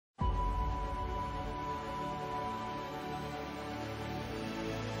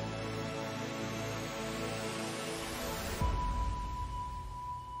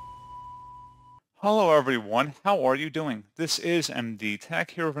Hello everyone, how are you doing? This is MD Tech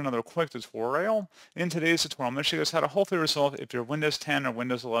here with another quick tutorial. In today's tutorial, I'm going to show you guys how to hopefully resolve if your Windows 10 or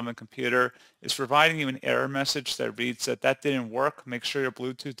Windows 11 computer is providing you an error message that reads that didn't work. Make sure your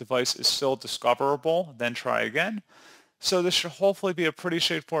Bluetooth device is still discoverable, then try again. So this should hopefully be a pretty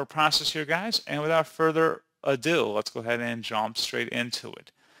straightforward process here, guys. And without further ado, let's go ahead and jump straight into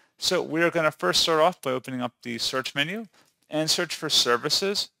it. So we are going to first start off by opening up the search menu and search for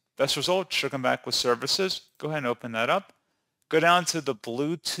services. Best result should come back with services. Go ahead and open that up. Go down to the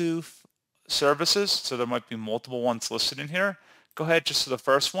Bluetooth services. So there might be multiple ones listed in here. Go ahead just to the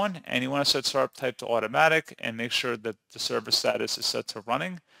first one, and you want to set startup type to automatic and make sure that the service status is set to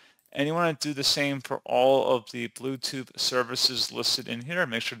running. And you want to do the same for all of the Bluetooth services listed in here.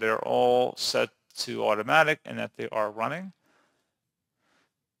 Make sure they're all set to automatic and that they are running.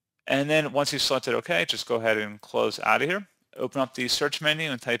 And then once you've selected OK, just go ahead and close out of here. Open up the search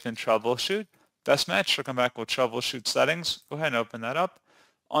menu and type in Troubleshoot. Best match should come back with Troubleshoot settings. Go ahead and open that up.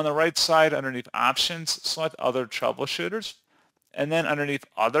 On the right side, underneath Options, select Other Troubleshooters. And then underneath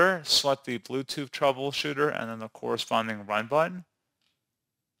Other, select the Bluetooth Troubleshooter and then the corresponding Run button.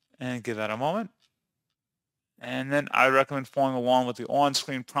 And give that a moment. And then I recommend following along with the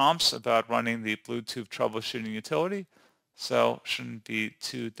on-screen prompts about running the Bluetooth troubleshooting utility. So shouldn't be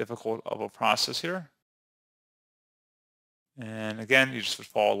too difficult of a process here. And again, you just would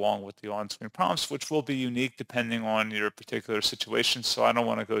follow along with the on-screen prompts, which will be unique depending on your particular situation. So I don't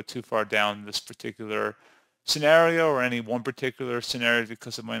want to go too far down this particular scenario or any one particular scenario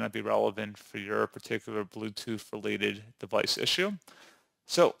because it might not be relevant for your particular Bluetooth related device issue.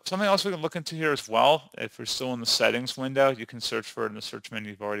 So something else we can look into here as well, if you're still in the settings window, you can search for it in the search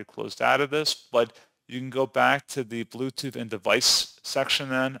menu. You've already closed out of this, but you can go back to the Bluetooth and device section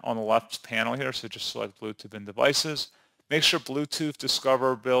then on the left panel here. So just select Bluetooth and devices. Make sure Bluetooth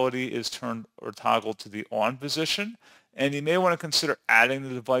discoverability is turned or toggled to the on position. And you may want to consider adding the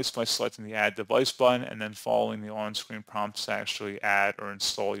device by selecting the Add Device button and then following the on-screen prompts to actually add or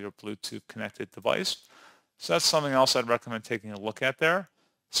install your Bluetooth connected device. So that's something else I'd recommend taking a look at there.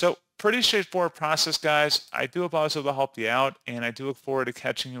 So pretty straightforward process, guys. I do hope I was able to help you out, and I do look forward to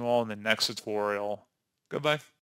catching you all in the next tutorial. Goodbye.